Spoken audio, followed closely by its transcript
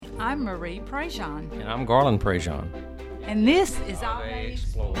I'm Marie Prejean. And I'm Garland Prejean. And this is Ave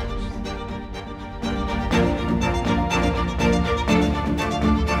Explores.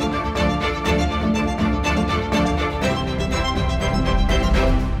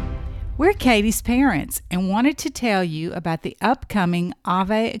 We're Katie's parents and wanted to tell you about the upcoming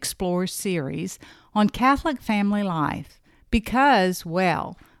Ave Explores series on Catholic family life because,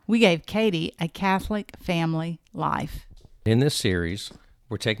 well, we gave Katie a Catholic family life. In this series,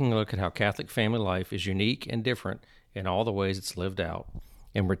 we're taking a look at how Catholic family life is unique and different in all the ways it's lived out.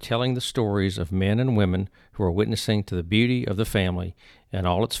 And we're telling the stories of men and women who are witnessing to the beauty of the family in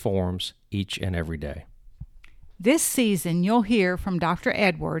all its forms each and every day. This season, you'll hear from Dr.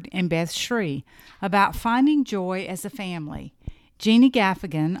 Edward and Beth Shree about finding joy as a family, Jeannie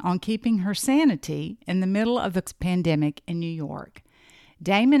Gaffigan on keeping her sanity in the middle of the pandemic in New York,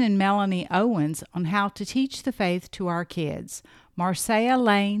 Damon and Melanie Owens on how to teach the faith to our kids, Marcia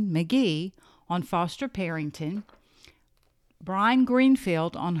Lane McGee on foster parenting, Brian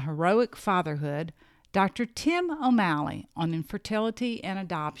Greenfield on heroic fatherhood, Dr. Tim O'Malley on infertility and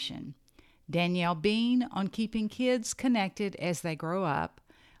adoption, Danielle Bean on keeping kids connected as they grow up,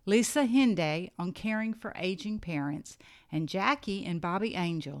 Lisa Henday on caring for aging parents, and Jackie and Bobby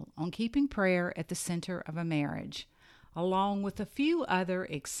Angel on keeping prayer at the center of a marriage, along with a few other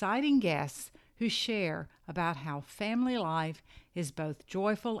exciting guests who share about how family life is both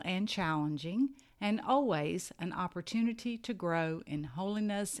joyful and challenging, and always an opportunity to grow in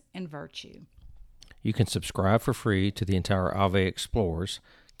holiness and virtue. You can subscribe for free to the entire Ave Explores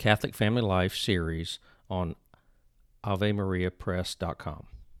Catholic Family Life series on AveMariaPress.com.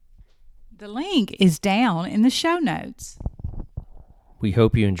 The link is down in the show notes. We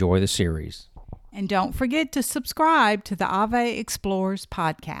hope you enjoy the series. And don't forget to subscribe to the Ave Explores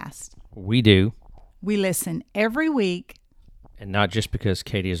podcast. We do. We listen every week. And not just because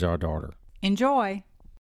Katie is our daughter. Enjoy.